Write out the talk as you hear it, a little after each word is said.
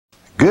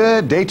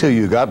Good day to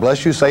you. God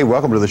bless you. Say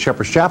welcome to the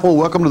Shepherd's Chapel.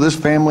 Welcome to this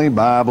family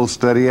Bible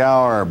study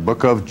hour,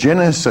 book of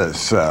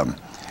Genesis.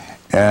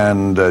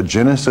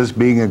 Genesis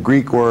being a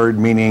Greek word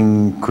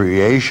meaning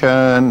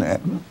creation,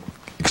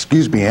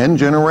 and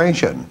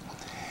generation.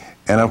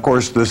 And of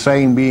course the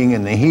saying being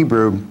in the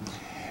Hebrew,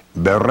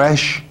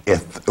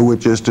 Bereshith,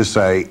 which is to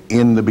say,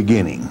 in the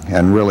beginning.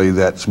 And really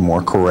that's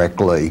more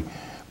correctly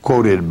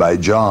quoted by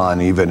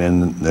John even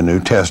in the New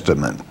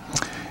Testament.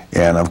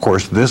 And of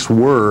course this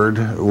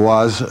word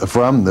was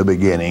from the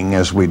beginning,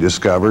 as we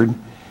discovered.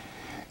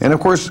 And of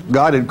course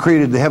God had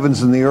created the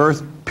heavens and the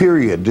earth,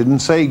 period.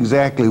 Didn't say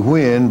exactly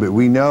when, but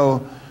we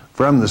know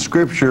from the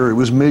scripture it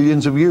was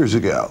millions of years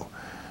ago.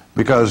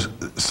 Because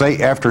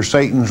after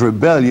Satan's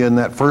rebellion,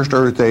 that first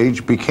earth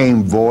age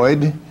became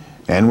void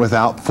and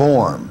without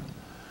form.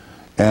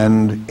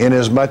 And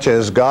inasmuch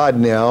as God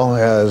now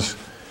has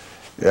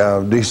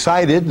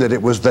decided that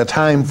it was the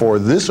time for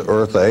this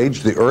earth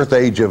age, the earth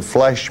age of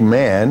flesh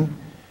man,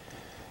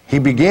 he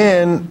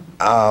began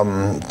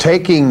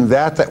taking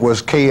that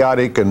was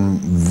chaotic and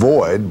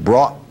void,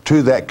 brought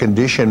to that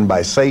condition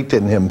by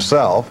Satan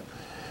himself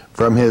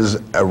from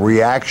his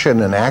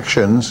reaction and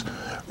actions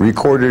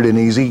recorded in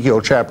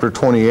Ezekiel chapter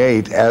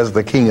 28 as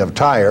the king of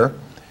Tyre.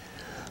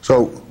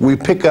 So we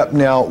pick up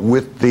now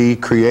with the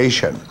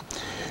creation.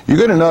 You're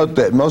going to note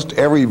that most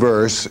every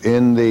verse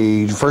in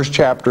the first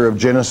chapter of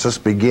Genesis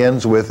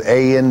begins with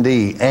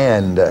A-N-D,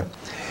 and. It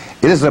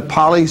is a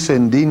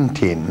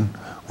polysyndeton,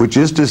 which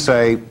is to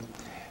say,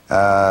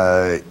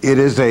 it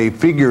is a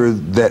figure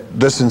that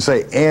doesn't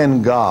say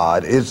and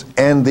God, it's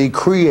and the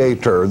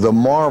Creator, the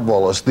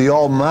marvelous, the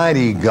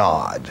Almighty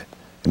God.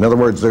 In other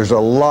words, there's a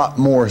lot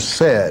more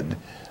said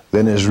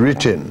than is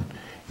written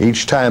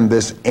each time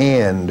this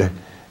and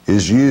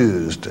is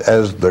used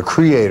as the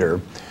Creator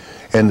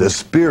and the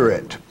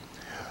Spirit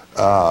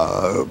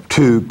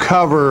to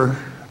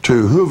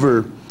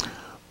hover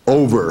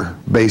over,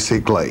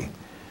 basically,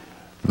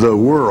 the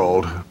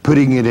world,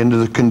 putting it into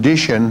the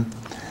condition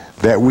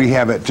that we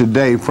have it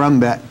today from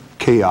that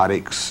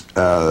chaotic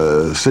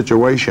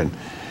situation.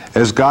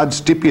 As God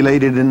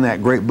stipulated in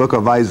that great book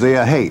of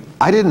Isaiah, hey,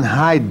 I didn't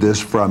hide this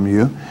from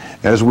you,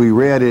 as we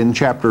read in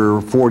chapter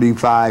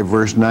 45,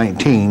 verse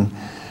 19,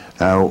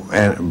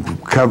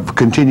 and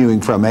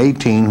continuing from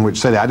 18, which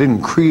said, I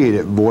didn't create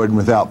it void and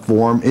without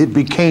form. It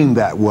became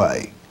that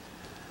way.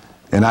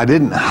 And I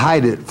didn't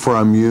hide it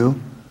from you.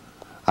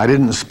 I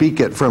didn't speak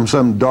it from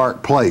some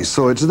dark place.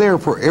 So it's there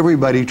for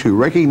everybody to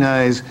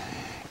recognize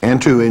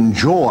and to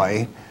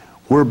enjoy,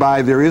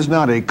 whereby there is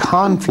not a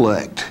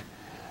conflict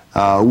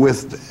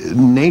with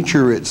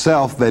nature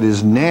itself that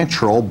is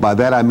natural. By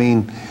that I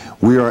mean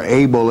we are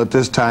able at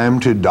this time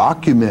to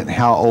document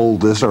how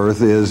old this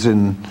earth is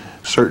in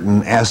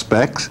certain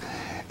aspects,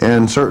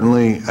 and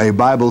certainly a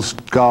Bible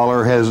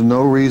scholar has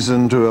no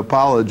reason to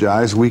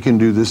apologize. We can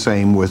do the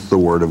same with the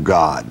Word of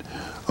God,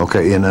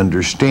 okay, in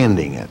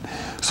understanding it.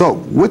 So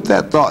with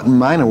that thought in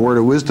mind, a word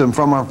of wisdom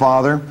from our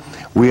Father.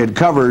 We had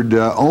covered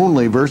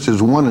only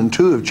verses 1 and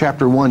 2 of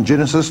chapter 1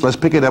 Genesis. Let's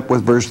pick it up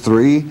with verse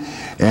 3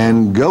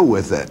 and go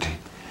with it.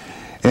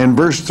 And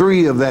verse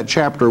 3 of that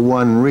chapter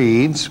 1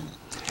 reads,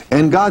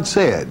 And God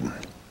said,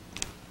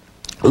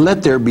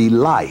 Let there be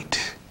light.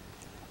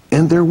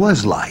 And there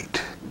was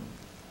light.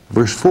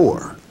 Verse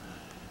 4,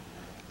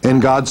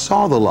 And God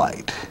saw the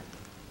light,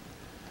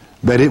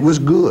 that it was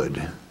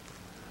good.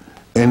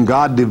 And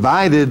God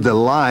divided the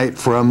light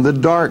from the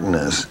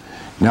darkness.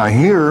 Now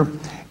here,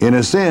 in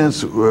a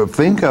sense,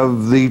 think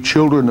of the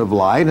children of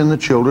light and the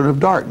children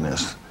of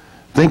darkness.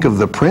 Think of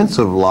the Prince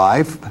of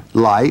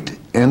light,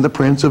 and the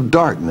Prince of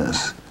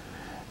darkness.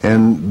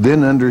 And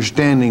then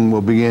understanding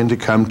will begin to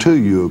come to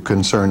you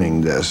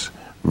concerning this.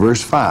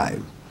 Verse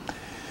 5.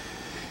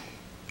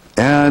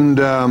 And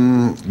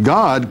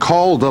God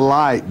called the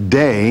light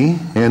day,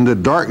 and the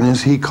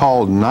darkness he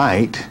called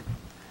night,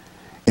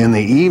 and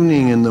the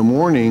evening and the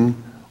morning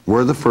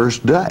were the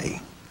first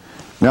day.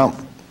 Now,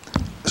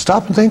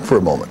 stop and think for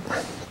a moment.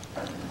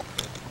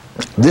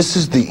 This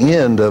is the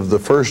end of the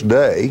first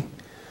day.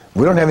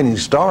 We don't have any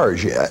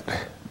stars yet.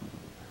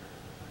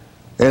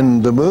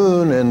 And the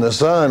moon and the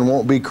sun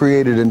won't be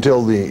created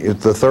until the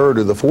third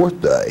or the fourth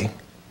day.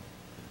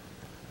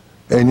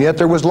 And yet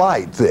there was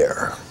light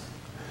there.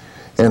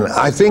 And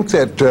I think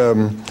that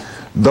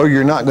though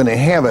you're not going to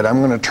have it, I'm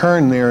going to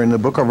turn there in the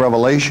book of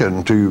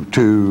Revelation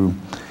to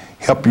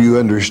help you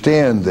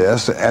understand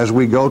this as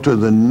we go to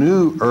the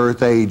new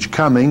earth age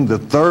coming, the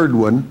third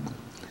one.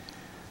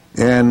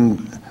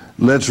 And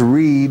let's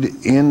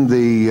read in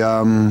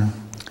the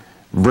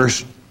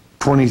verse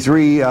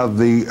 23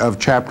 of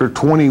chapter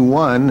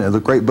 21 of the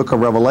great book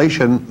of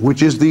Revelation,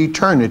 which is the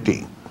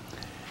eternity.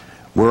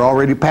 We're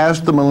already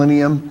past the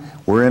millennium.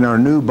 We're in our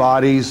new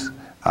bodies,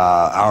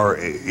 our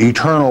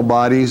eternal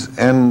bodies,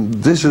 and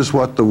this is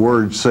what the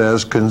word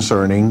says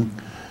concerning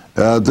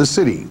the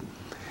city.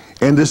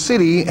 And the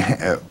city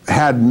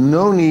had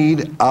no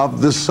need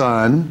of the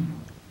sun,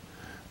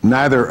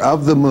 neither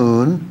of the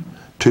moon,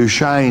 to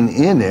shine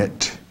in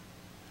it,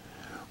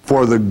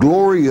 for the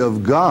glory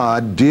of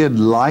God did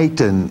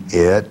lighten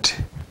it,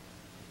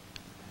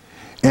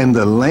 and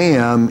the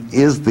Lamb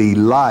is the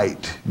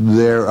light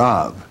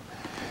thereof.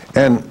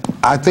 And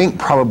I think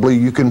probably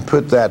you can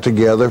put that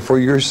together for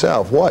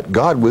yourself. What?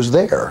 God was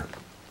there.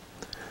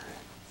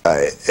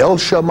 El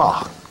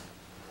Shammah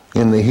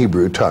in the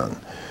Hebrew tongue.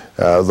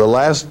 The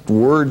last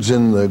words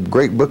in the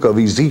great book of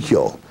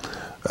Ezekiel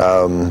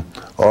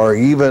are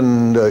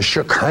even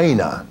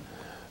Shekinah,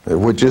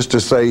 which is to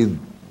say,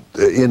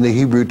 in the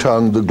Hebrew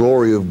tongue, the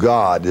glory of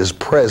God is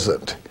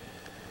present,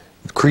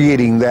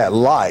 creating that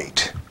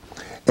light.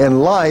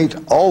 And light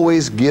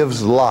always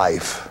gives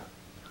life.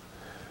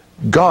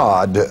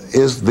 God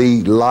is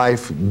the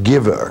life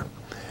giver.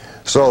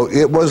 So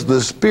it was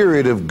the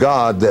Spirit of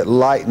God that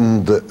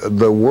lightened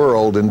the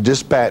world and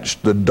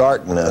dispatched the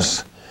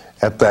darkness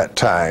at that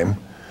time.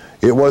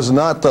 It was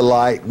not the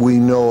light we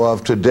know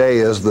of today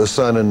as the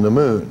sun and the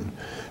moon.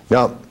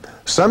 Now,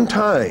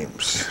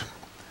 sometimes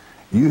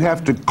you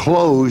have to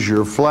close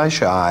your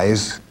flesh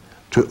eyes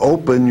to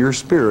open your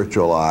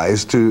spiritual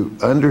eyes to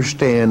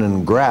understand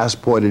and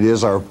grasp what it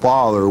is our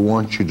Father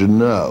wants you to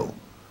know.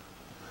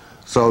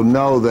 So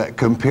know that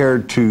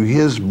compared to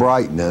His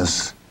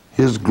brightness,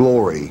 His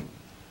glory,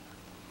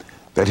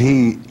 that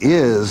He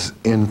is,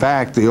 in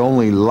fact, the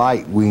only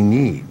light we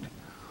need.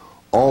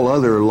 All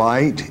other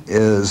light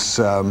is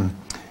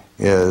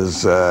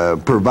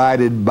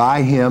provided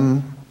by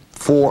Him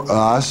for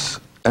us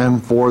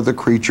and for the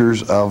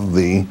creatures of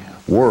the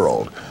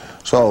world.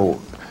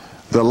 So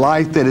the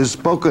light that is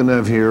spoken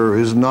of here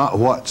is not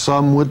what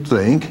some would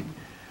think,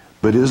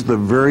 but is the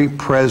very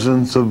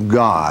presence of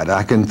God.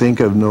 I can think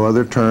of no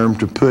other term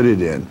to put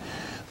it in.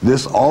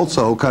 This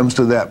also comes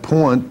to that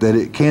point that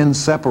it can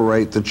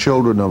separate the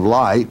children of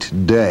light,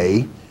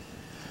 day,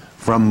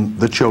 from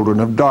the children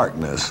of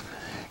darkness.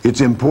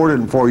 It's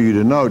important for you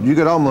to note, you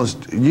could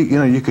almost,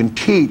 you can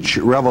teach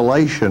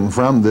Revelation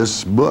from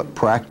this book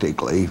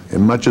practically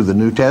in much of the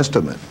New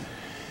Testament.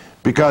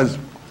 Because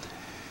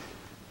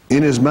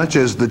inasmuch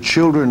as the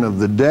children of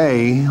the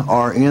day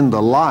are in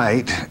the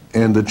light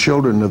and the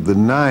children of the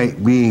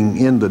night being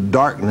in the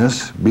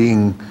darkness,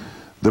 being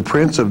the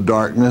prince of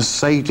darkness,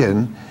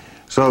 Satan,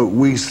 so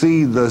we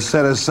see the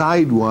set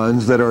aside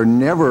ones that are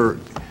never,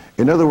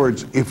 in other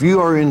words, if you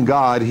are in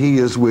God, He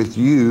is with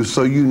you,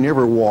 so you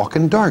never walk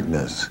in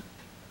darkness.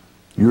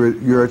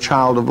 You're a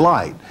child of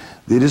light.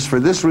 It is for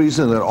this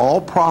reason that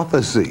all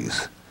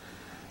prophecies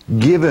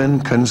given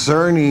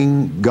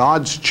concerning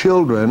God's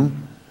children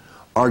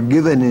are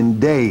given in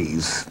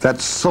days.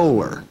 That's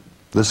solar,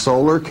 the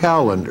solar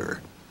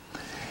calendar.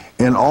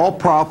 And all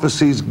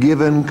prophecies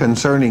given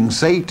concerning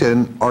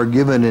Satan are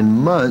given in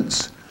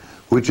months,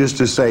 which is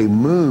to say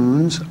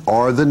moons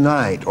or the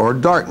night or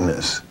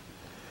darkness.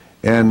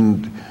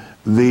 And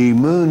the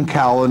moon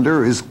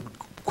calendar is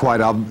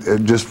quite,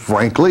 just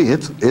frankly,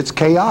 it's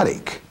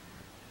chaotic.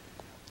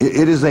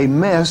 It is a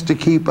mess to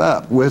keep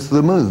up with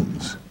the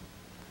moons.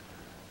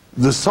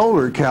 The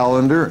solar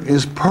calendar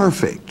is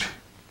perfect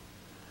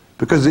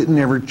because it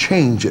never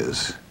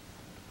changes.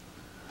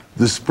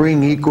 The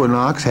spring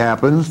equinox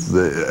happens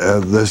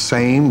the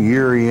same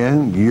year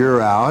in, year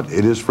out.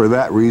 It is for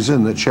that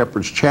reason that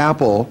Shepherd's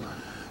Chapel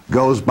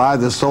goes by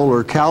the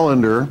solar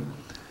calendar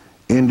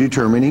in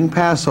determining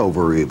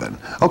Passover even.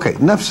 Okay,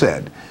 enough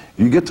said.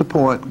 You get the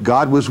point.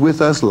 God was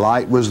with us,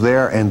 light was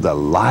there, and the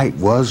light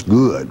was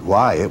good.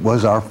 Why? It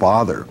was our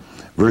Father.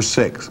 Verse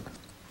 6.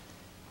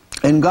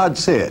 And God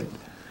said,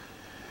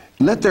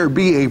 let there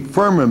be a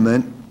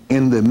firmament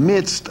in the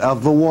midst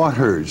of the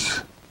waters,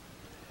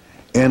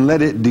 and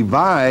let it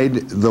divide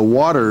the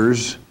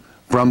waters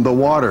from the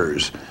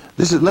waters.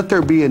 This is, let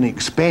there be an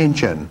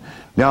expansion.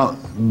 Now,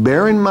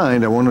 bear in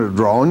mind, I want to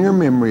draw on your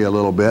memory a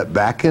little bit.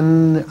 Back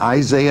in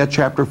Isaiah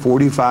chapter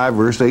 45,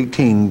 verse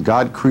 18,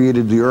 God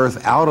created the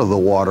earth out of the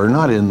water,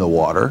 not in the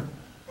water.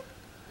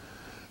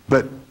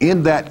 But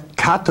in that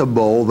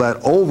katabol,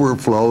 that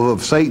overflow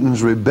of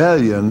Satan's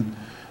rebellion,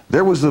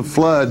 there was a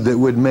flood that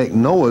would make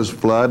Noah's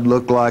flood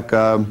look like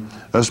a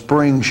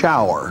spring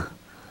shower.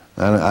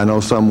 I know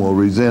some will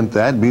resent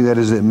that, be that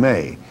as it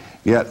may.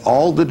 Yet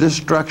all the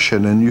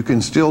destruction, and you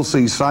can still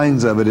see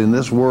signs of it in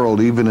this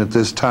world even at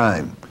this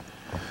time.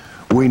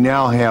 We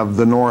now have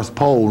the North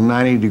Pole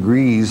 90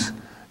 degrees,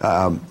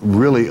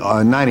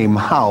 90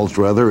 miles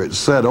rather, it's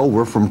set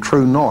over from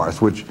true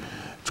north, which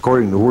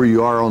according to where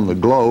you are on the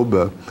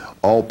globe,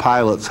 all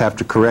pilots have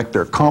to correct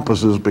their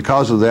compasses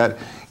because of that,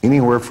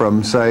 anywhere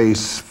from say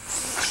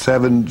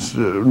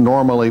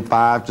normally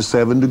 5 to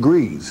 7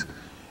 degrees.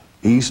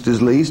 East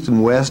is least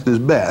and west is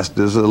best.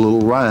 There's a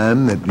little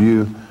rhyme that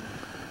you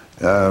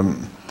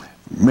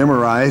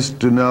memorize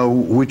to know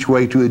which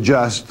way to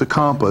adjust the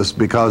compass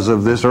because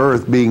of this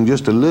earth being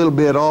just a little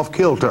bit off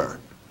kilter.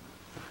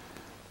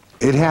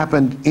 It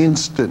happened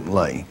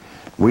instantly.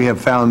 We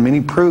have found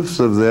many proofs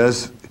of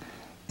this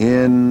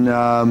in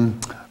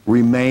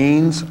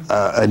remains,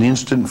 an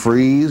instant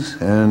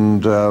freeze,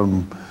 and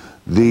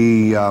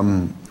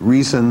the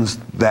reasons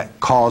that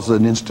cause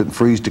an instant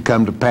freeze to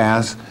come to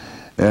pass,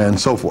 and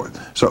so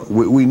forth. So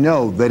we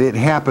know that it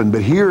happened,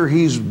 but here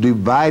he's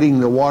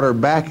dividing the water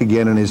back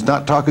again, and he's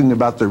not talking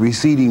about the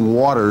receding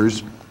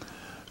waters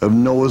of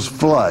Noah's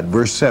flood.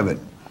 Verse 7.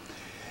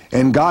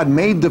 And God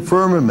made the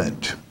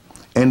firmament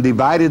and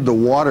divided the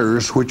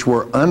waters which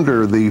were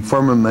under the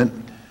firmament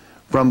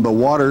from the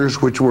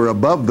waters which were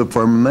above the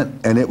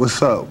firmament, and it was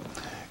so.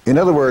 In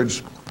other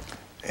words,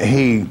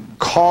 he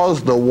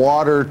caused the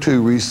water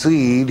to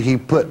recede. He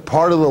put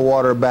part of the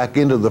water back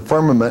into the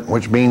firmament,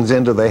 which means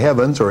into the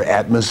heavens or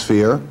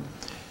atmosphere.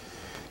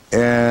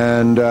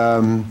 And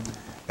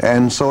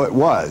so it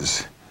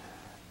was.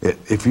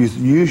 If you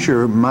use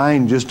your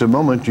mind just a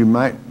moment, you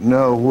might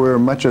know where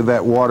much of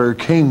that water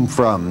came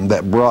from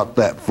that brought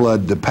that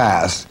flood to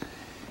pass.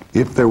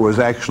 If there was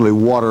actually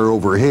water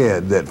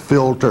overhead that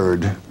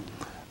filtered.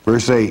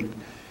 Verse 8,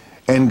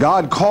 and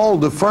God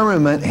called the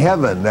firmament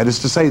heaven, that is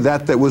to say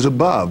that was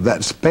above, that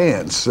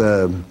expanse.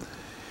 And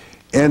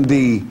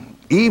the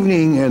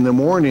evening and the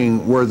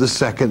morning were the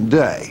second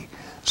day.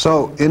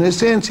 So in a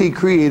sense he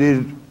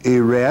created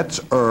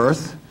Eretz,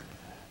 earth,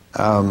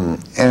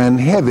 and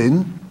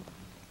heaven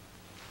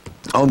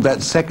on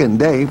that second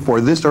day for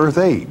this earth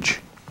age.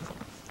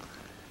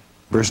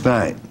 Verse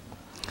 9.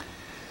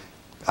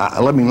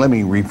 Let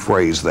me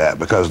rephrase that,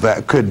 because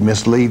that could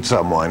mislead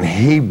someone.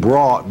 He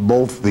brought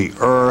both the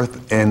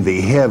earth and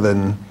the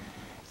heaven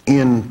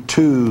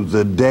into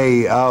the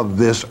day of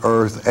this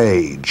earth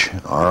age.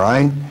 All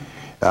right?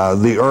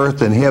 The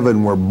earth and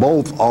heaven were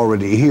both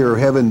already here,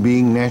 heaven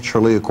being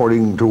naturally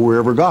according to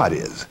wherever God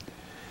is.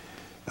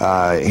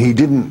 He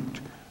didn't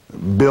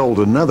build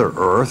another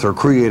earth or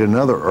create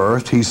another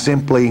earth. He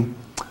simply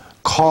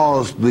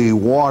caused the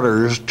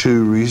waters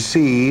to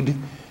recede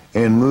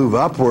and move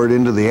upward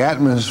into the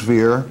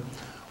atmosphere,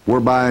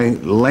 whereby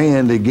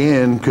land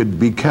again could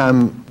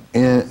become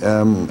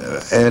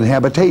an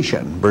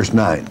habitation. Verse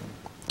 9.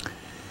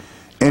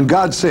 And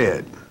God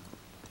said,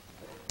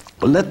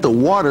 let the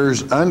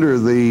waters under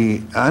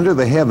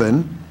the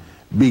heaven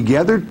be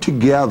gathered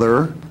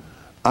together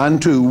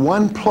unto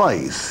one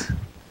place,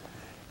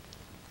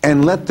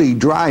 and let the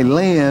dry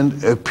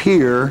land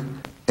appear,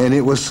 and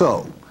it was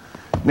so.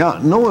 Now,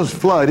 Noah's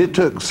flood, it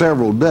took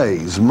several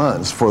days,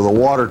 months, for the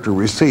water to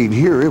recede.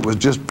 Here, it was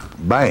just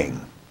bang.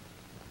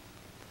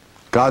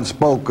 God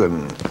spoke,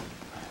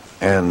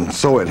 and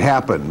so it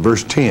happened.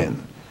 Verse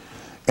 10.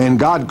 And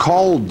God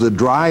called the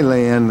dry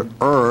land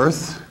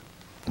earth,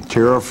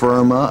 terra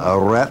firma,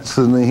 eretz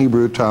in the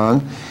Hebrew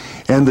tongue,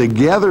 and the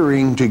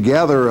gathering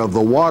together of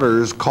the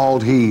waters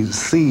called he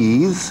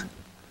seas,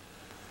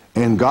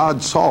 and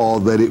God saw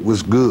that it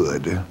was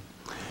good.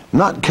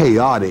 Not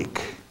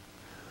chaotic,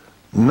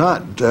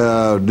 not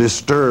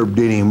disturbed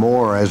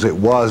anymore as it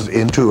was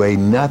into a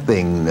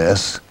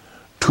nothingness,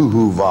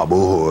 tuhu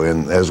vabuhu,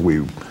 and as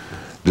we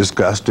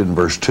discussed in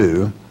verse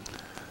 2,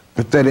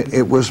 but that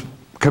it was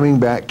coming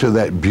back to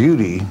that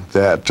beauty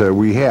that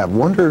we have.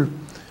 Wonder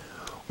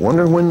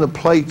when the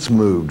plates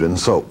moved and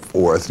so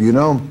forth. You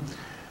know,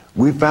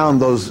 we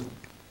found those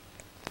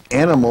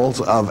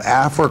animals of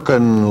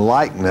African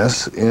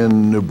likeness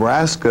in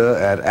Nebraska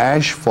at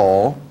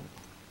Ashfall.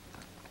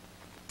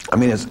 I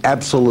mean, it's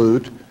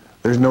absolute.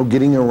 There's no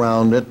getting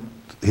around it.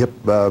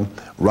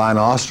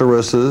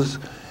 Rhinoceroses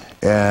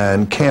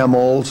and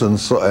camels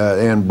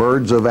and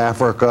birds of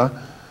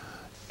Africa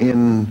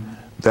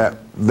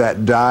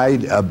that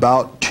died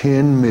about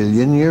 10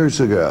 million years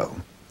ago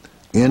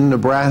in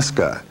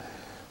Nebraska.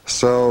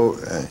 So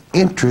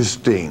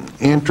interesting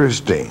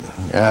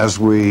as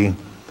we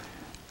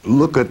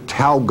look at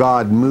how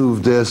God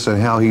moved this and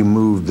how he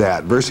moved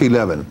that. Verse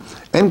 11,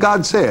 and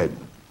God said,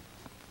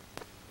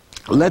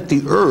 let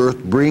the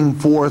earth bring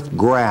forth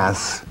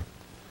grass,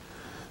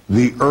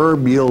 the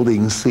herb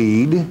yielding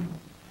seed,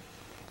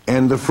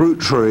 and the fruit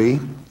tree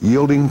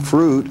yielding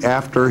fruit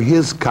after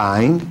his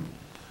kind,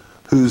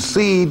 whose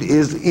seed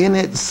is in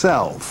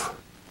itself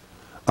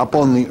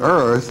upon the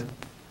earth,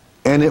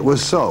 and it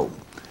was so.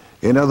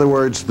 In other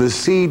words, the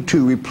seed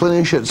to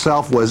replenish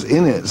itself was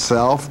in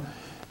itself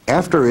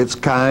after its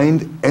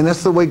kind, and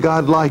that's the way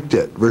God liked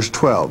it. Verse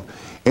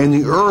 12, and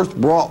the earth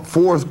brought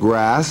forth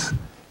grass,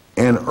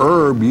 and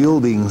herb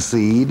yielding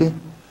seed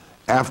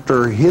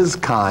after his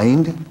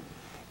kind,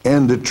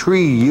 and the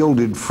tree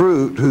yielded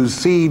fruit whose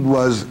seed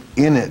was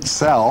in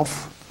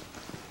itself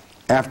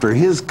after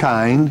his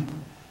kind,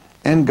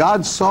 and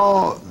God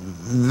saw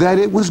that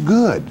it was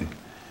good.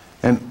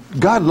 And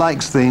God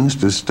likes things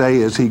to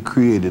stay as he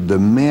created. The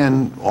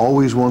man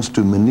always wants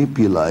to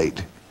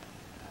manipulate.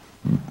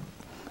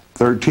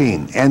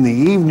 13, and the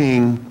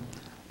evening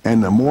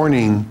and the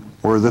morning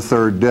were the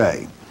third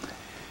day.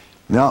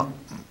 Now,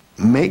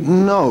 make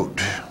note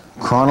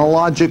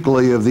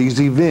chronologically of these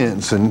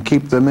events and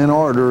keep them in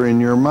order in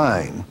your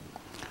mind.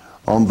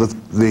 On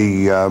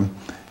the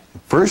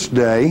first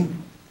day,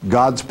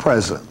 God's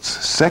presence.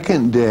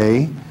 Second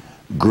day,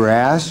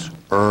 grass,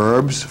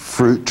 herbs,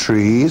 fruit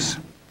trees.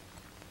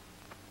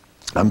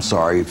 I'm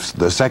sorry,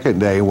 the second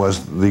day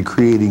was the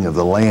creating of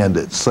the land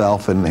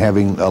itself and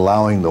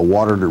allowing the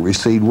water to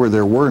recede where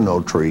there were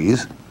no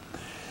trees.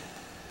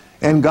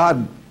 And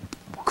God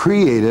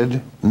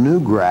created new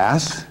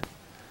grass,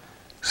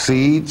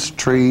 seeds,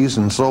 trees,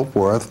 and so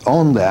forth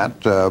on that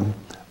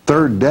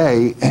third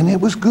day, and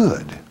it was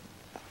good.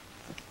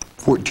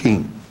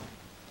 14.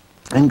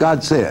 And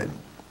God said,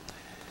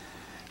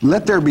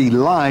 let there be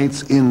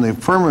lights in the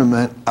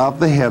firmament of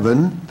the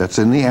heaven, that's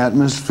in the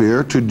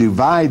atmosphere, to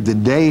divide the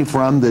day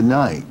from the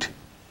night.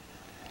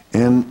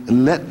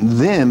 And let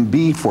them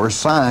be for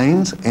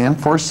signs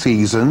and for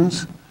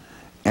seasons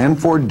and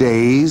for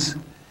days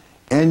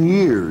and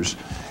years.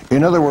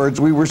 In other words,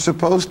 we were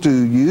supposed to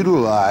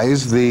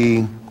utilize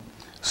the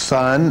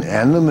sun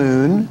and the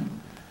moon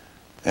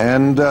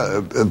and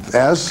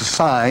as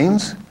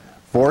signs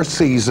for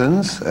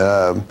seasons,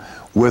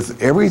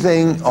 with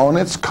everything on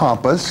its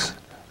compass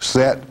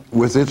set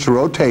with its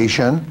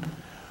rotation,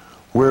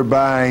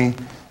 whereby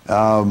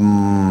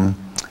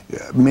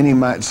many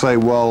might say,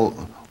 well,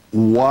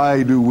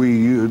 why do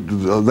we,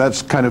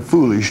 that's kind of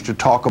foolish to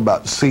talk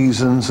about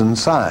seasons and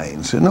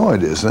signs. No,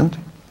 it isn't.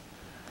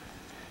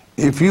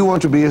 If you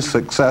want to be a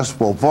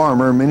successful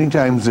farmer, many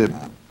times it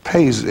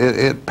pays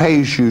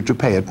you to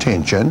pay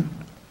attention.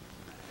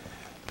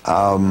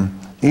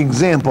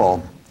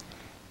 Example,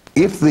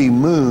 if the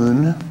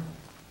moon,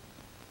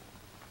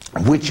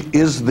 which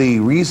is the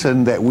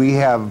reason that we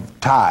have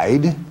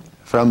tide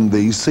from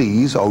the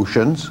seas,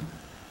 oceans,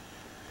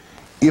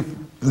 if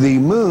the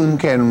moon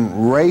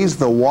can raise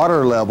the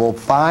water level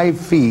 5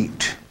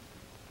 feet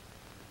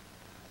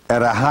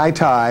at a high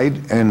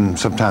tide, and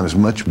sometimes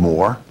much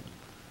more,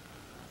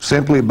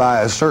 simply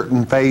by a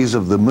certain phase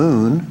of the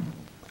moon,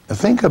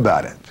 think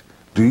about it.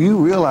 Do you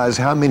realize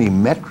how many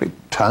metric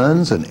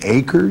tons and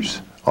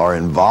acres are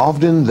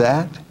involved in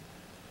that?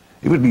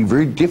 It would be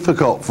very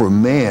difficult for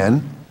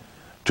man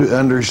to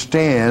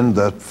understand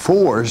the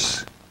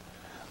force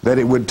that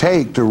it would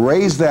take to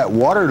raise that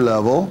water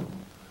level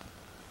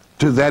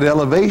to that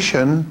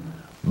elevation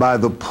by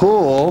the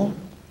pull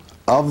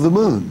of the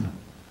moon.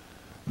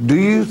 Do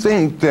you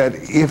think that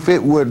if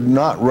it would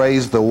not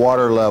raise the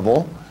water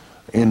level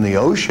in the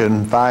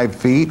ocean 5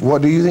 feet,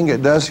 what do you think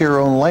it does here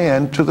on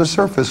land to the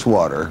surface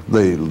water,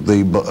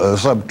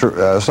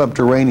 the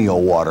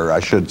subterranean water,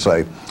 I should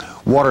say,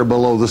 water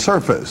below the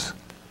surface?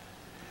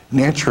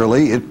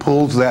 Naturally, it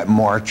pulls that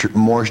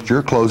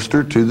moisture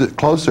closer to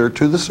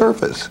the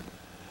surface.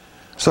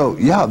 So,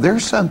 yeah,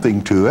 there's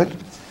something to it.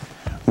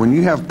 When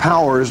you have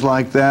powers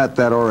like that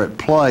that are at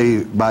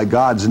play by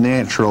God's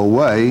natural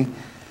way,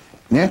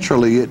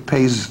 naturally it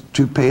pays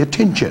to pay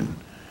attention.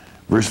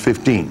 Verse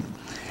 15.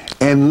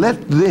 And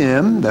let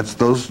them, that's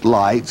those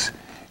lights,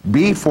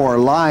 be for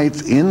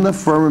lights in the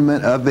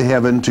firmament of the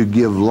heaven to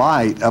give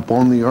light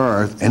upon the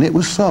earth. And it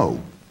was so.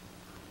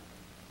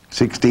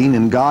 16,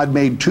 and God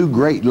made 2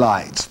 great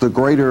lights, the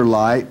greater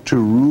light to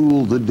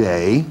rule the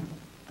day,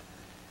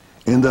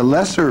 and the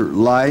lesser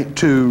light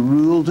to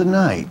rule the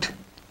night.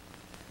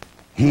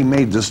 He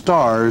made the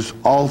stars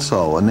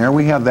also. And there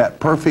we have that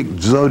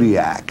perfect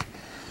zodiac,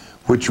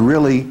 which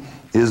really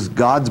is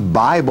God's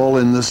Bible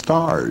in the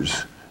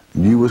stars.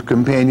 You with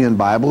companion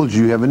Bibles,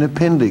 you have an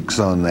appendix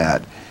on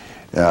that.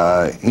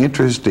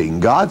 Interesting.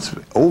 God's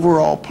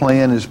overall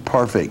plan is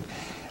perfect.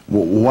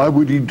 Why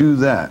would he do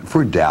that?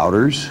 For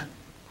doubters.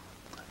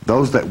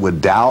 Those that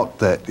would doubt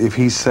that if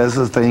he says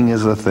a thing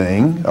is a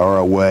thing or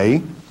a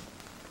way,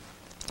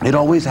 it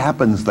always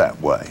happens that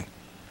way.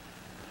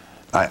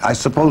 I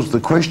suppose the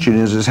question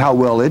is how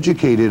well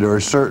educated or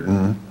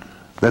certain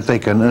that they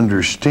can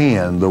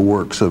understand the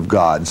works of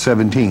God.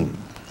 17.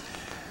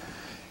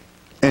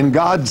 And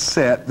God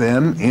set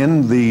them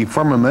in the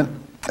firmament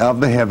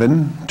of the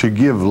heaven to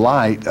give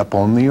light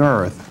upon the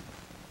earth.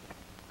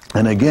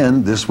 And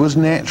again, this was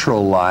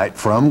natural light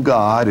from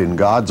God in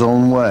God's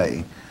own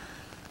way,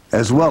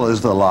 as well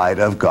as the light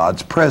of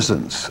God's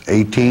presence.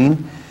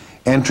 18.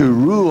 And to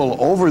rule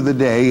over the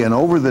day and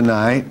over the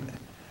night,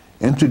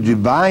 and to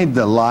divide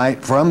the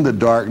light from the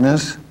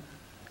darkness.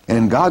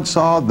 And God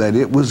saw that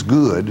it was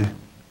good.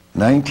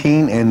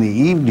 19. And the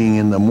evening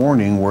and the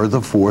morning were the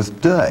 4th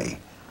day.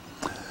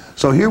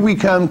 So here we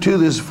come to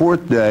this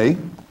 4th day,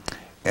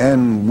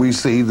 and we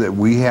see that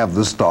we have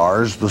the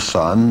stars, the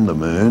sun, the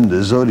moon,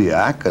 the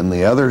zodiac, and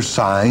the other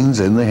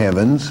signs in the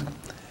heavens.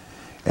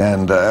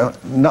 And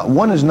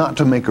one is not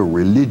to make a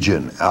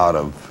religion out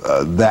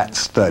of that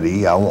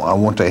study. I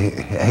want to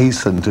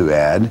hasten to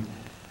add.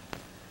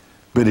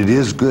 But it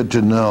is good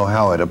to know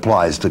how it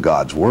applies to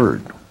God's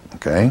Word,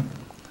 okay?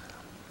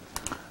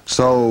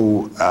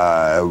 So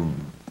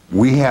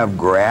we have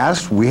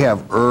grass, we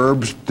have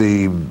herbs,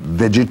 the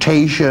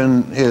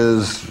vegetation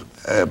is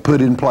put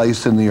in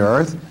place in the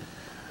earth.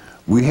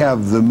 We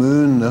have the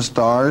moon, the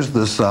stars,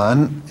 the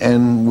sun,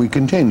 and we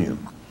continue.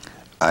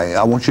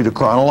 I want you to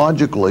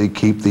chronologically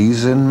keep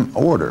these in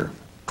order.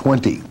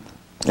 20.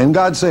 And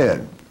God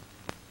said,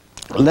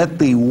 let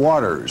the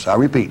waters, I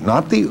repeat,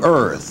 not the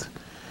earth,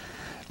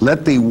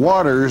 let the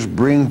waters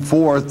bring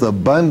forth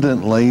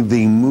abundantly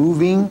the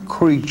moving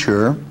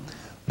creature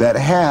that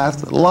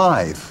hath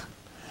life.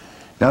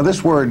 Now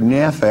this word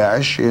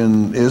nephesh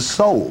is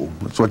soul.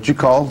 That's what you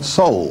call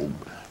soul.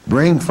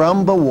 Bring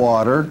from the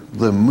water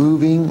the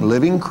moving,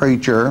 living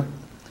creature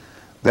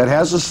that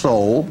has a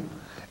soul,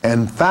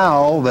 and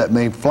fowl that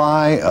may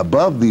fly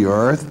above the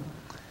earth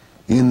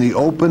in the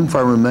open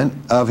firmament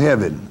of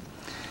heaven.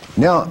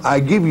 Now, I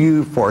give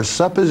you for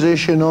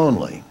supposition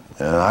only,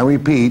 and I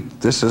repeat,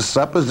 this is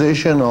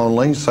supposition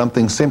only,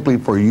 something simply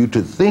for you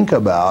to think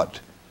about.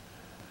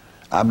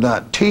 I'm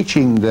not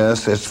teaching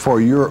this, it's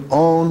for your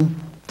own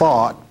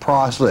thought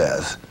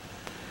process.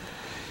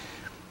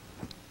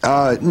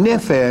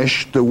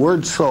 Nefesh, the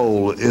word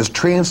soul, is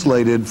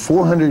translated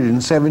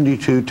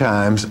 472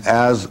 times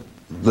as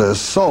the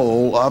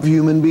soul of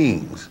human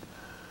beings.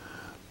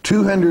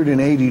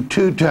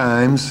 282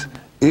 times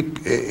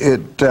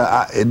it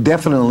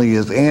definitely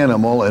is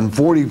animal, and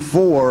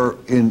 44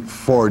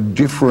 for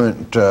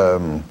different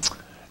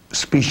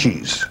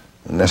species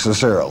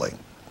necessarily.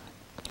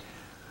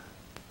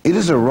 It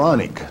is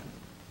ironic,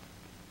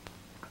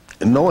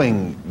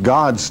 knowing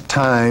God's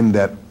time,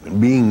 that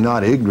being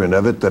not ignorant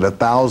of it, that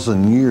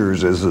 1,000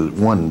 years is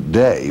one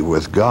day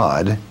with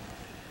God,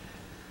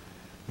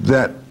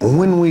 that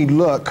when we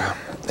look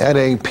at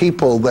a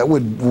people that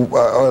would,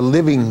 a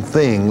living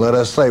thing, let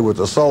us say, with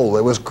a soul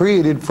that was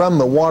created from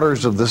the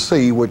waters of the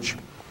sea, which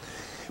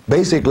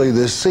basically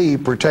the sea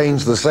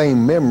pertains the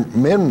same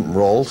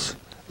minerals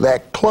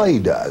that clay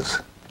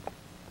does.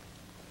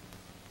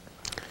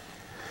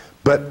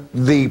 But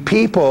the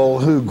people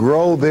who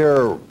grow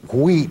their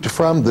wheat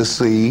from the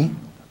sea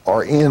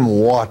are in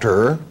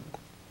water.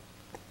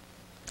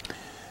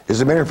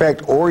 As a matter of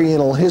fact,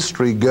 Oriental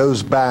history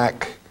goes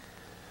back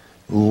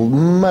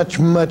much,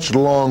 much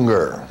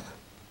longer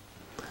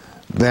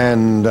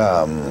than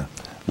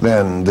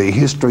the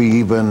history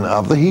even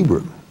of the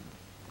Hebrew.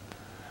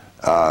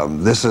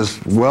 This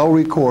is well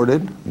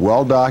recorded,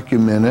 well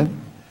documented,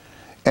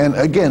 and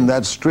again,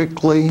 that's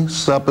strictly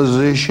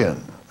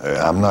supposition.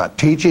 I'm not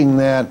teaching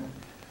that,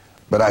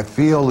 but I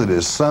feel it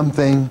is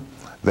something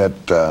that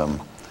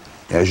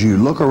as you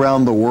look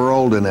around the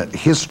world and at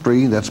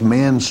history, that's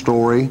man's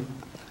story,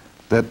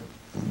 that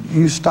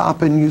you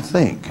stop and you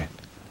think.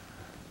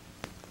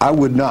 I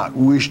would not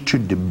wish to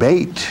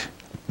debate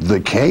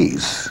the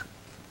case,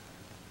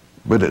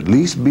 but at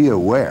least be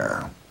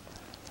aware.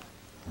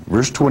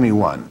 Verse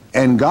 21,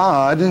 and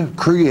God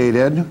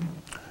created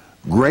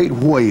great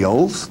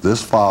whales,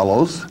 this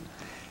follows,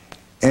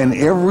 and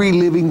every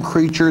living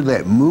creature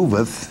that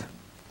moveth,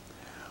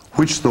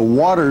 which the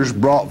waters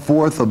brought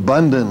forth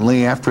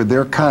abundantly after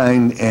their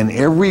kind, and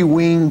every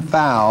winged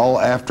fowl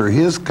after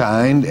his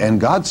kind,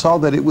 and God saw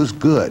that it was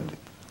good.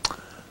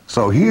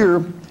 So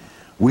here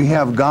we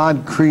have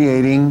God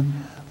creating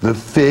the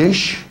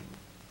fish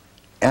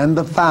and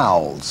the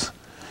fowls.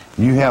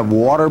 You have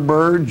water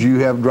birds, you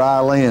have dry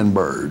land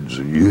birds,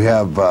 you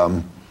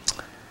have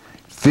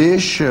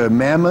fish,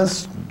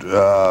 mammoths,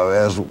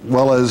 as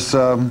well as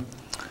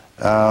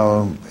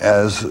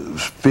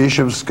fish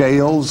of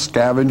scales,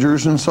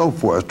 scavengers, and so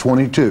forth,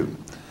 22.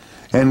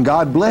 And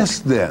God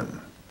blessed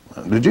them.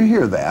 Did you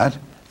hear that?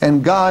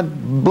 And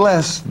God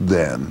blessed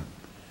them,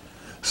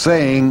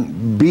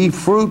 saying, be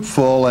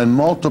fruitful and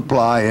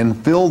multiply and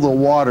fill the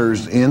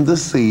waters in the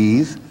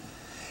seas,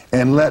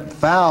 and let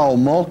fowl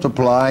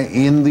multiply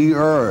in the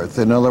earth.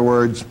 In other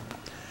words,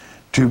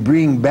 to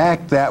bring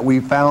back that we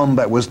found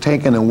that was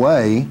taken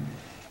away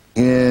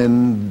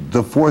in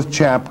the 4th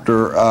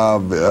chapter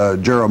of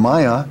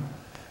Jeremiah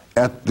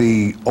at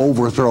the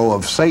overthrow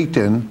of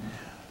Satan,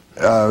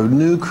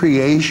 new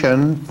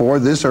creation for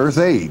this earth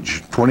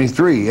age,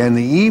 23. And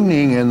the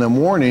evening and the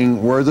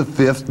morning were the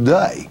 5th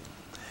day.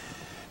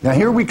 Now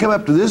here we come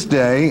up to this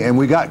day, and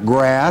we got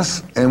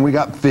grass, and we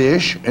got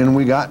fish, and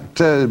we got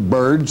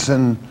birds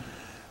and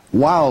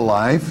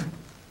wildlife.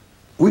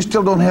 We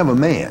still don't have a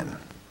man.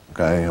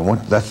 Okay, and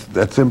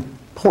that's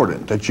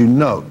important that you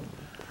note.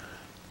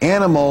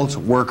 Animals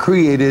were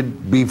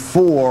created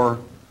before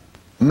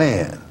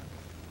man.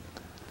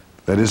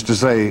 That is to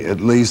say, at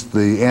least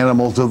the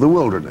animals of the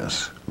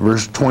wilderness.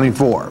 Verse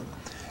 24.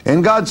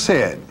 And God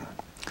said,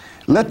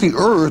 let the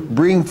earth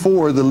bring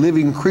forth the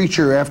living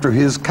creature after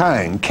his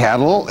kind,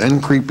 cattle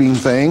and creeping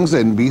things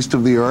and beasts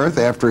of the earth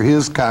after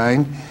his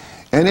kind.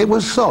 And it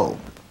was so.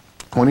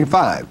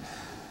 25.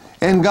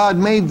 And God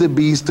made the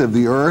beast of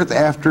the earth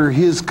after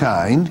his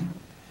kind,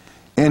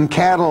 and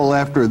cattle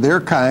after their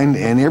kind,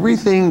 and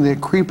everything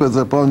that creepeth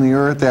upon the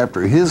earth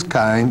after his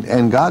kind,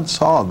 and God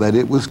saw that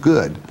it was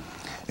good.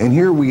 And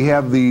here we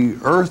have the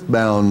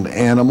earthbound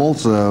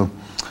animals,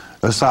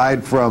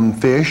 aside from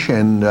fish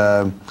and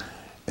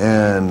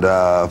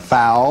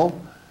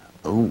fowl.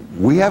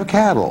 We have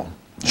cattle,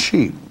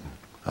 sheep,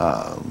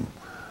 the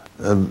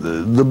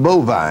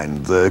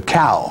bovine, the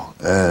cow,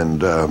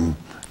 and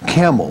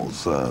camels,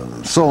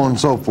 so on and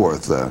so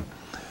forth,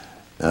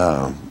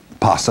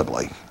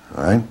 possibly,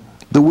 all right?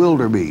 The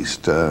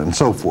wildebeest, and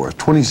so forth,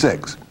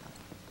 26.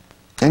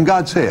 And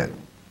God said,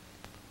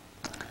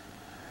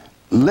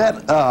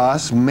 let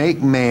us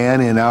make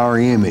man in our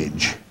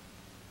image.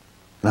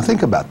 Now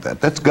think about that.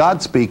 That's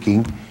God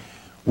speaking.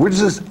 Where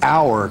does this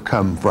 "our"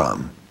 come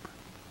from?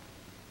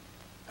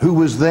 Who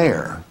was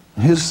there?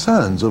 His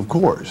sons, of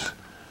course,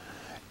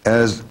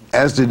 as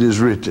it is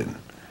written.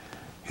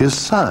 His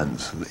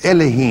sons.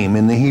 Elohim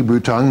in the Hebrew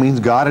tongue means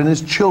God and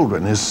his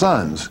children, his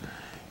sons.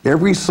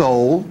 Every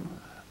soul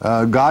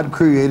God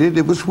created,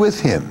 it was with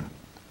him.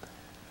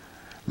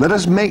 Let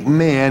us make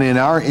man in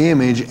our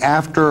image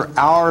after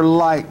our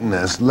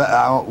likeness.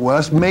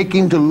 Let's make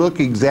him to look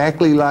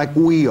exactly like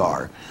we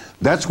are.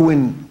 That's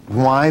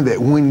why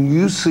when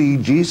you see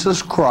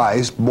Jesus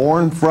Christ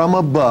born from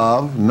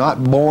above,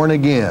 not born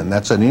again,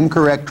 that's an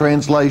incorrect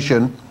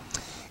translation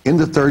in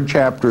the 3rd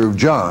chapter of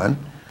John.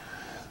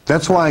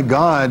 That's why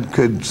God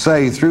could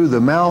say through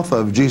the mouth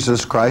of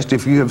Jesus Christ,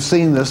 if you have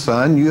seen the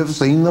Son, you have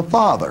seen the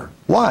Father.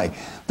 Why?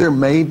 They're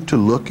made to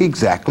look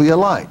exactly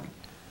alike.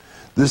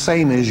 The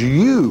same as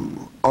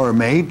you are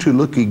made to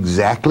look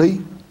exactly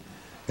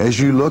as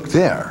you look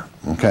there,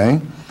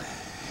 okay?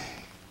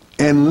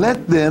 And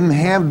let them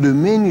have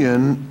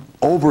dominion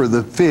over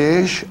the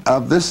fish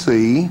of the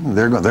sea.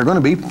 They're going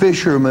to be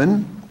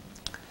fishermen.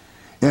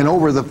 And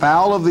over the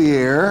fowl of the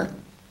air,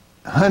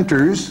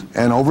 hunters.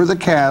 And over the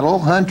cattle,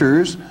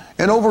 hunters.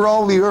 And over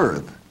all the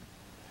earth.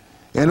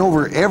 And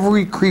over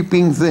every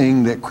creeping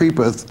thing that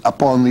creepeth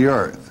upon the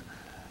earth.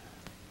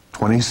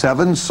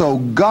 27, so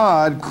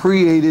God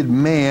created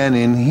man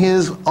in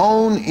his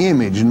own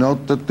image.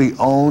 Note that the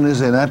own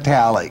is in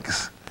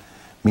italics,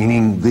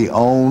 meaning the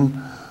own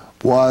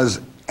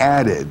was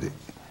added,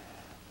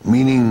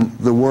 meaning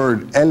the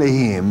word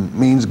Elohim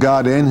means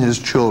God and his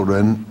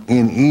children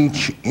in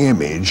each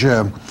image.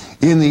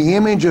 In the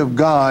image of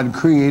God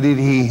created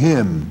he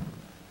him.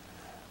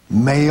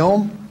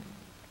 Male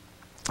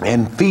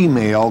and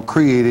female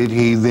created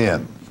he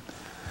them.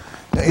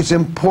 Now, it's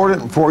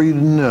important for you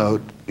to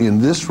note in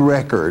this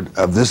record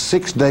of this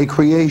 6-day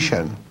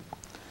creation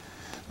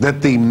that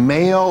the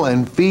male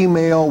and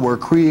female were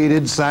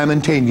created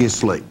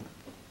simultaneously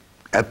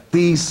at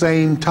the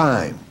same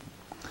time.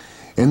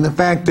 And the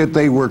fact that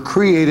they were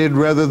created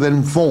rather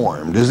than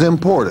formed is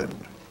important.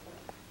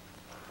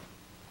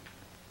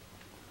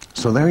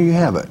 So there you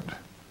have it.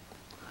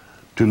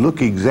 To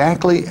look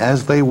exactly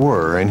as they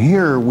were. And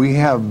here we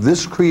have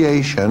this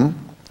creation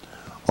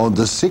on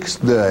the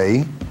 6th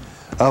day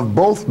of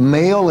both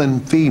male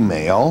and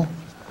female.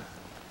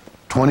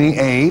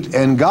 28,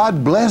 and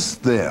God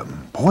blessed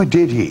them. Boy,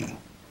 did he.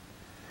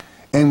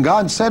 And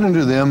God said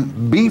unto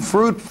them, be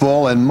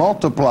fruitful and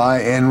multiply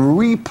and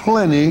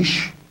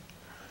replenish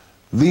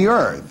the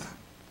earth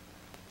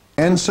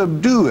and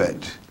subdue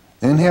it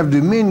and have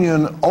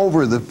dominion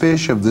over the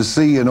fish of the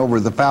sea and over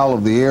the fowl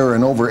of the air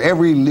and over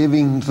every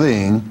living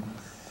thing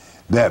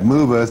that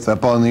moveth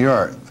upon the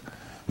earth.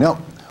 Now,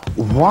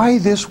 why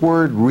this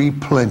word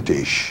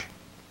replenish?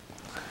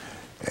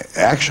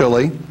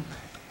 Actually,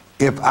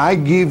 if I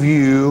give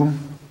you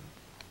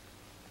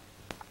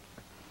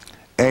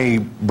a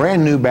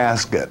brand new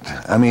basket,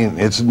 I mean,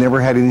 it's never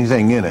had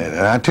anything in it,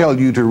 and I tell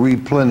you to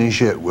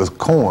replenish it with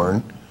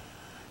corn,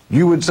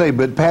 you would say,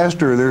 but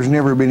Pastor, there's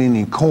never been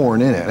any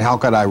corn in it. How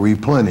could I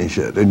replenish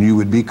it? And you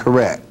would be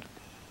correct.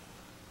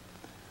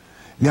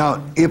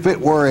 Now, if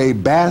it were a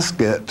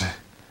basket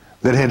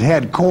that had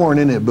had corn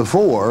in it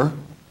before,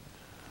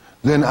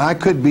 then I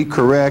could be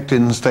correct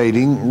in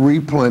stating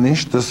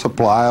replenish the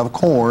supply of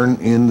corn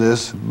in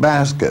this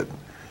basket.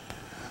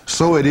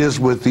 So it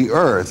is with the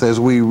earth. As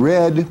we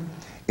read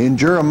in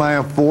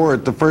Jeremiah 4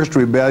 at the first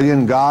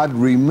rebellion, God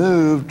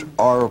removed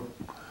or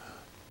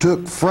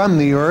took from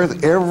the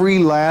earth every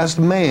last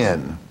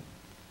man.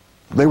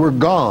 They were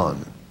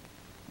gone.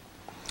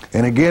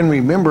 And again,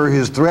 remember,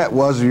 his threat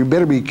was, you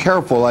better be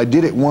careful. I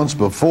did it once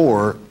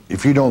before.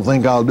 If you don't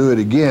think I'll do it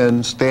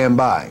again, stand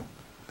by.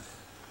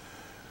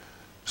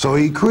 So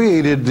he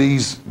created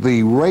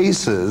the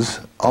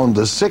races on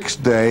the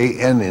 6th day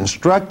and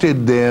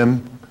instructed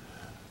them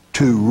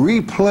to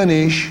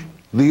replenish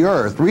the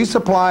earth,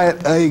 resupply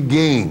it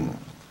again.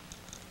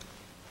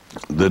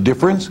 The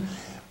difference?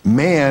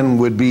 Man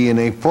would be in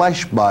a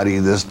flesh body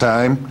this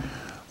time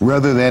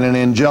rather than an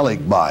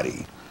angelic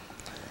body.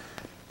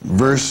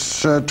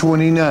 Verse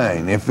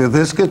 29, if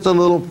this gets a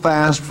little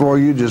fast for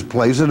you, just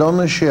place it on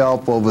the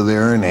shelf over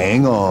there and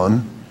hang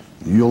on.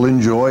 You'll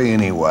enjoy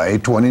anyway.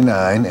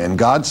 29, and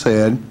God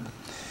said,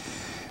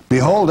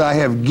 behold, I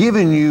have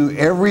given you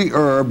every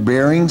herb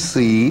bearing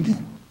seed,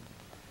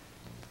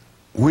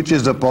 which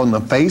is upon the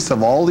face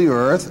of all the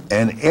earth,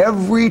 and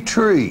every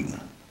tree,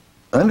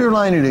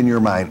 underline it in your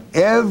mind,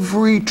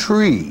 every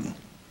tree,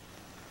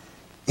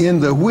 in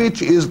the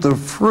which is the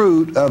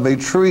fruit of a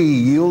tree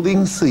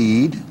yielding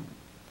seed,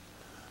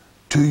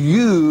 to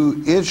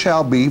you it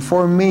shall be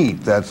for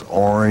meat. That's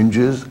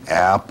oranges,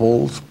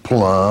 apples,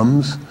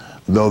 plums,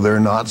 though they're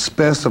not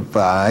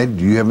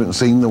specified. You haven't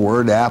seen the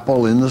word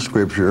apple in the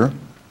scripture.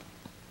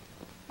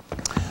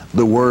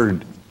 The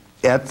word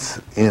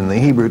etz in the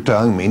Hebrew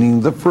tongue,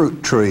 meaning the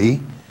fruit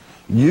tree,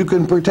 you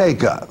can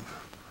partake of.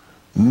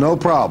 No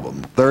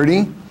problem.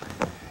 30,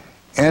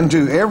 and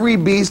to every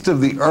beast of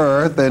the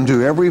earth, and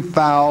to every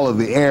fowl of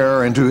the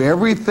air, and to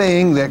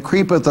everything that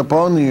creepeth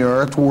upon the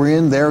earth,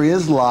 wherein there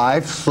is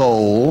life,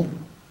 soul,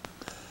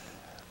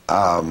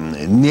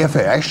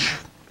 nephesh,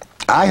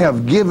 I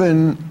have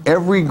given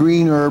every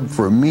green herb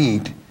for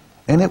meat,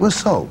 and it was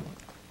so.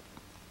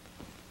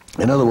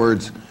 In other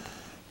words,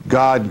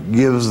 God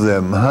gives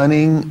them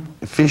hunting,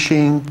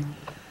 fishing,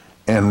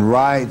 and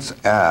rights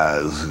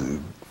as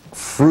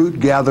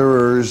fruit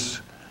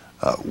gatherers,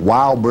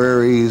 wild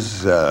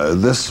berries,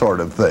 this sort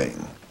of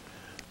thing.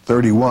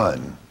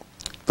 31,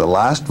 the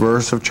last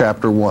verse of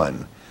chapter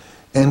 1.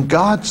 And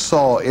God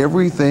saw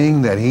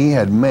everything that he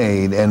had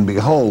made, and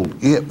behold,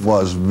 it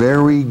was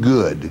very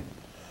good.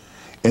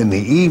 And the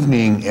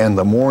evening and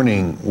the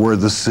morning were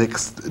the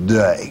sixth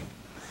day.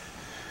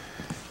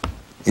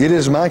 It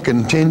is my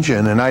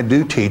contention, and I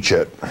do teach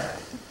it,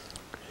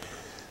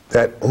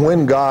 that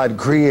when God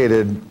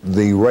created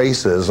the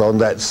races on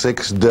that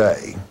sixth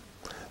day,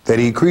 that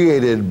he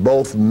created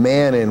both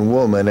man and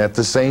woman at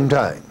the same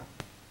time,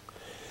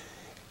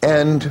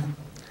 and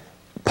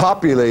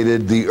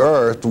populated the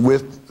earth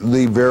with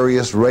the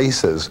various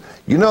races.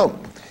 You know,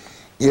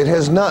 it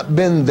has not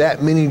been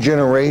that many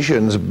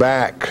generations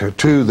back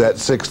to that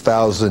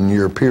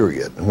 6,000-year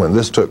period when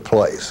this took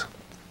place.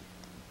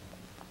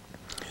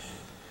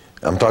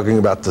 I'm talking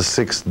about the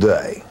sixth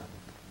day.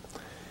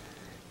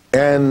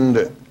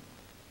 And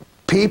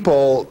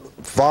people,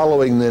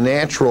 following the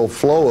natural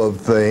flow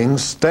of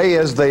things, stay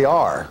as they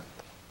are.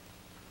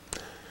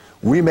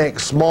 We make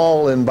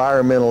small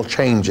environmental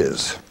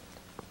changes.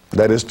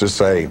 That is to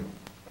say,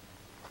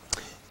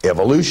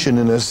 evolution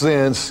in a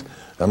sense.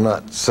 I'm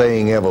not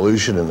saying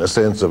evolution in the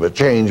sense of a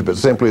change, but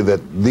simply that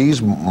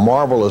these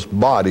marvelous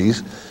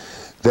bodies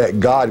that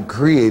God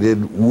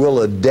created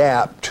will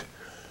adapt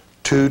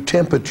to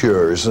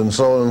temperatures and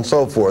so on and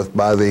so forth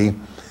by the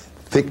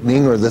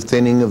thickening or the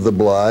thinning of the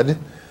blood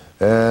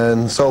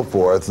and so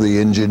forth, the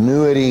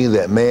ingenuity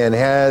that man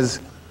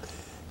has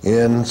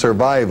in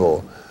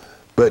survival.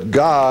 But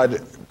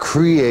God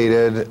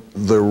created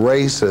the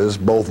races,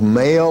 both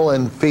male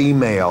and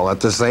female, at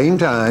the same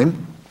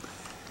time.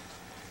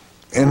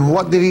 And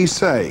what did he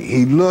say?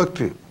 He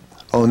looked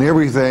on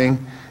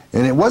everything,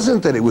 and it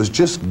wasn't that it was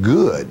just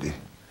good.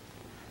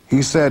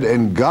 He said,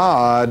 and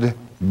God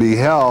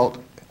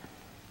beheld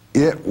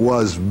it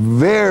was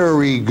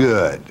very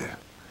good.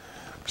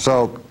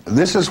 So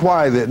this is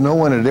why that no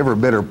one had ever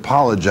better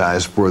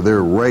apologize for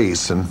their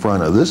race in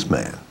front of this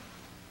man.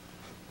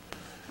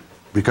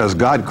 Because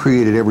God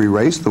created every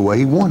race the way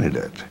he wanted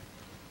it.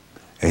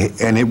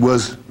 And it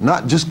was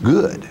not just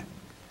good.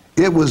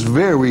 It was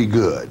very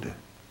good.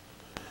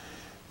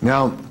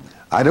 Now,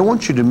 I don't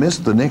want you to miss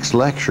the next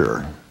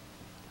lecture,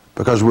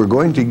 because we're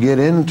going to get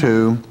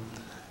into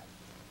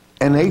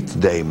an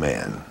eighth-day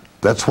man.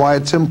 That's why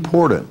it's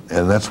important,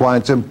 and that's why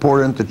it's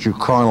important that you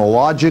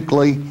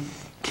chronologically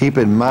keep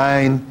in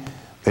mind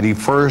that he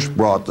first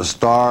brought the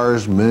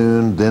stars,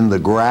 moon, then the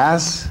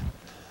grass,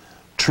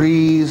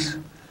 trees,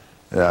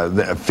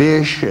 the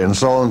fish, and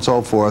so on and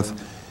so forth,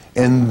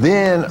 and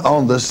then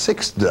on the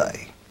sixth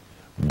day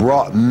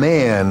brought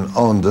man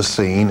on the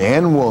scene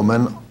and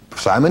woman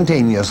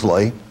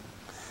simultaneously,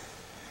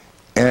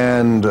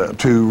 and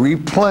to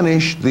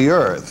replenish the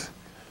earth.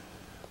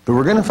 But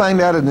we're going to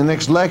find out in the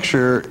next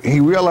lecture, he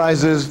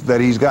realizes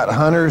that he's got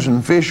hunters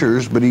and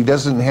fishers, but he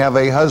doesn't have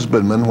a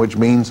husbandman, which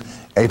means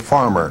a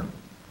farmer.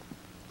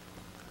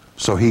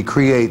 So he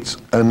creates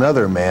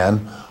another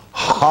man,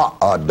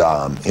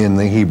 Ha-Adam, in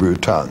the Hebrew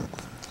tongue.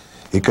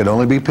 It could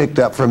only be picked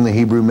up from the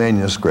Hebrew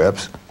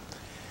manuscripts.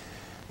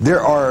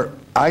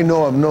 I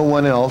know of no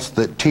one else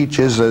that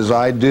teaches as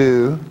I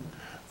do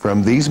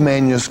from these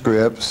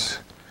manuscripts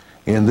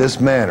in this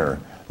manner.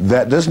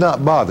 That does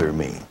not bother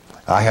me.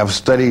 I have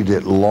studied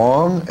it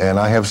long, and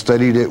I have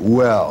studied it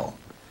well.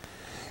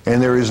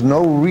 And there is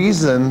no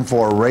reason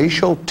for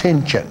racial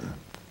tension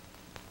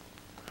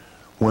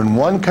when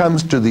one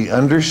comes to the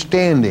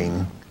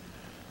understanding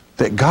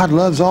that God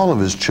loves all of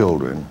his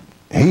children.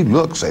 He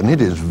looks, and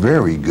it is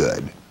very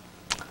good.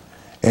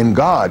 And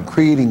God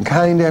creating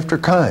kind after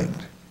kind,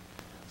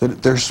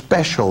 that they're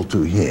special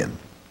to him.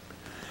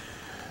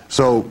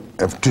 So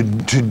to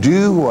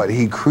do what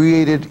he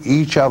created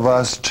each of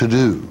us to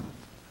do.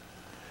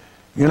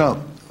 You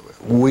know,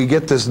 we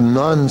get this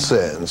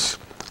nonsense.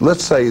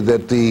 Let's say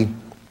that the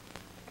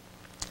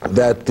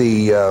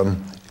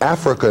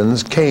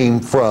Africans came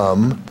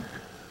from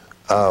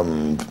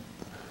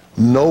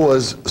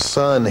Noah's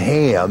son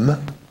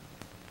Ham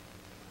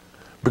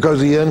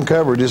because he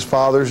uncovered his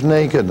father's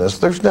nakedness.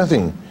 There's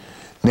nothing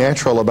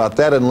natural about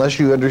that unless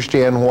you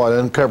understand what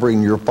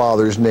uncovering your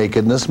father's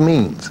nakedness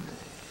means.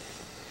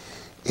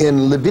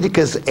 In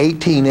Leviticus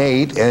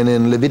 18:8 and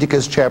in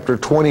Leviticus chapter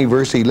 20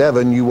 verse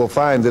 11, you will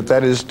find that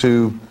that is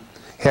to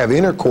have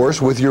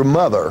intercourse with your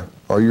mother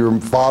or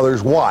your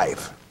father's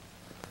wife.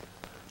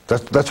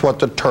 That's what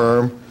the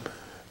term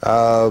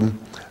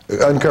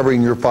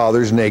uncovering your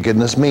father's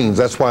nakedness means.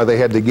 That's why they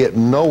had to get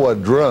Noah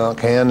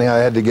drunk, and they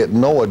had to get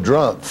Noah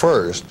drunk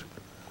first.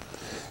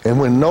 And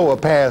when Noah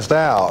passed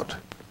out,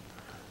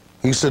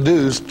 he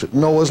seduced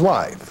Noah's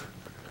wife.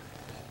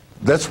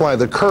 That's why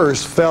the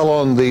curse fell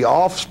on the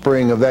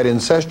offspring of that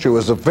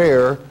incestuous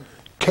affair,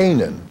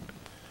 Canaan.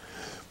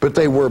 But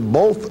they were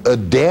both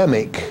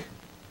Adamic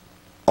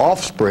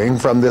offspring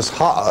from this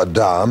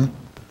Ha-Adam,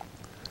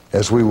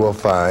 as we will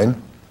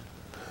find.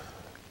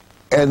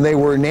 And they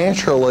were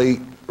naturally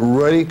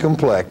ruddy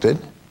complected.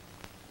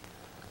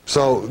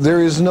 So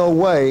there is no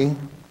way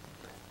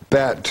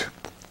that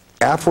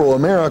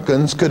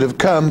Afro-Americans could have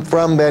come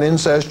from that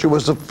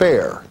incestuous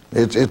affair.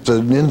 It's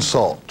an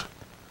insult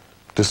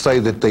to say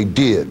that they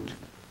did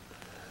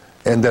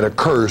and that a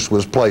curse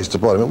was placed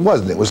upon them. It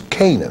wasn't. It was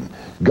Canaan.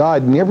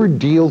 God never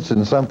deals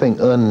in something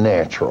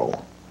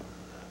unnatural,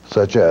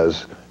 such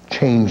as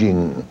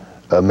changing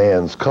a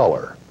man's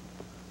color.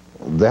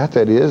 That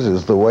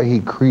is the way he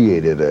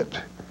created it.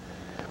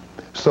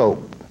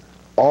 So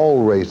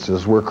all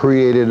races were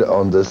created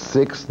on the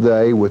sixth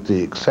day with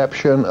the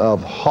exception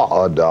of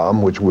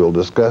Ha-Adam, which we'll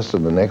discuss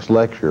in the next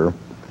lecture.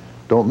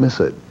 Don't miss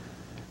it.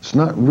 It's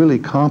not really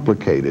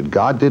complicated.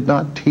 God did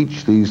not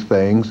teach these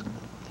things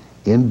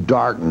in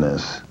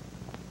darkness.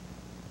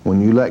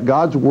 When you let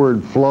God's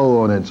word flow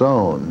on its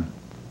own,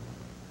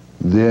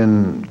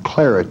 then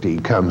clarity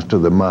comes to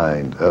the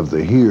mind of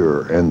the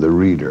hearer and the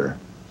reader.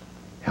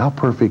 How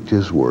perfect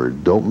His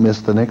word. Don't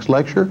miss the next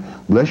lecture.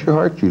 Bless your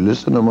heart. You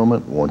listen a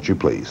moment, won't you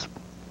please?